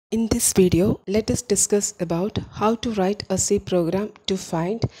In this video, let us discuss about how to write a C program to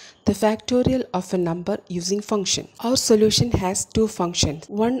find the factorial of a number using function. Our solution has two functions.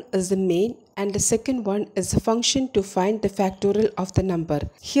 One is the main and the second one is a function to find the factorial of the number.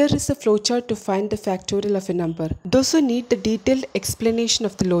 Here is a flowchart to find the factorial of a number. Those who need the detailed explanation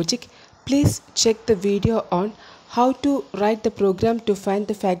of the logic, please check the video on how to write the program to find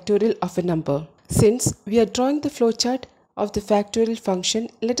the factorial of a number. Since we are drawing the flowchart of the factorial function,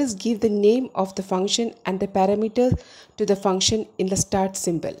 let us give the name of the function and the parameter to the function in the start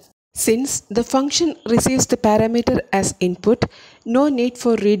symbol. Since the function receives the parameter as input, no need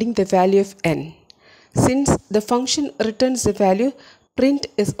for reading the value of n. Since the function returns the value, print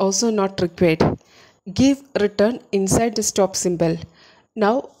is also not required. Give return inside the stop symbol.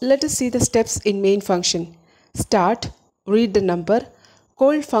 Now let us see the steps in main function. Start, read the number,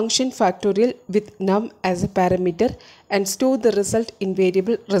 call function factorial with num as a parameter and store the result in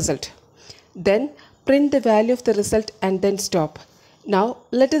variable result. Then print the value of the result and then stop. Now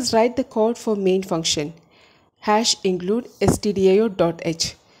let us write the code for main function. Hash include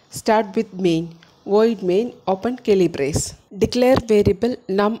stdio.h. Start with main. Void main, open curly brace. Declare variable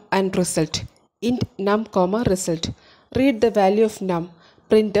num and result. Int num comma result. Read the value of num.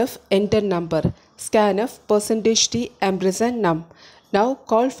 Printf enter number. Scanf %t ampersand num. Now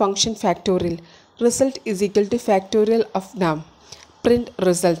call function factorial. Result is equal to factorial of num. Print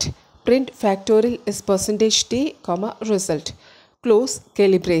result. Print factorial is %t comma result. Close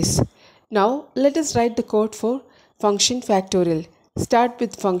curly brace. Now let us write the code for function factorial. Start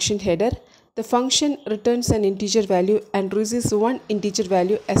with function header. The function returns an integer value and receives one integer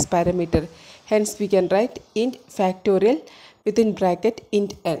value as parameter. Hence we can write int factorial within bracket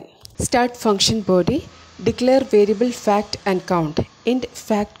int n. Start function body. Declare variable fact and count. Int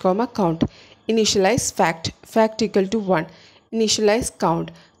fact comma count. Initialize fact equal to 1. Initialize count.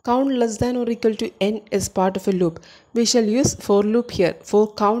 Count less than or equal to n is part of a loop. We shall use for loop here.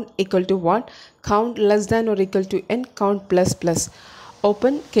 For count equal to 1, count less than or equal to n, count plus plus.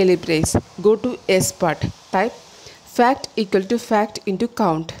 Open curly brace. Go to S part. Type fact equal to fact into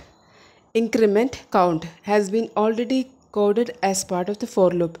count. Increment count has been already coded as part of the for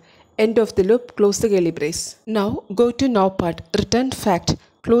loop. End of the loop, close the curly brace. Now go to now part, return fact,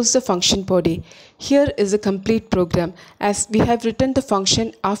 close the function body. Here is a complete program. As we have written the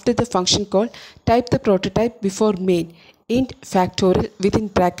function after the function call, type the prototype before main, int factorial within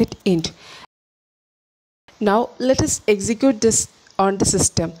bracket int. Now let us execute this on the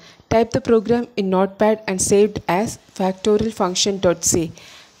system. Type the program in notepad and saved as factorial function.c.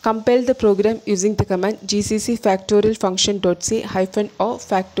 Compile the program using the command gcc factorial function.c -o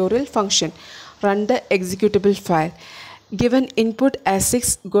factorial function. Run the executable file. Given input as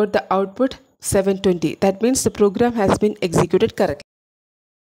 6, got the output 720. That means the program has been executed correctly.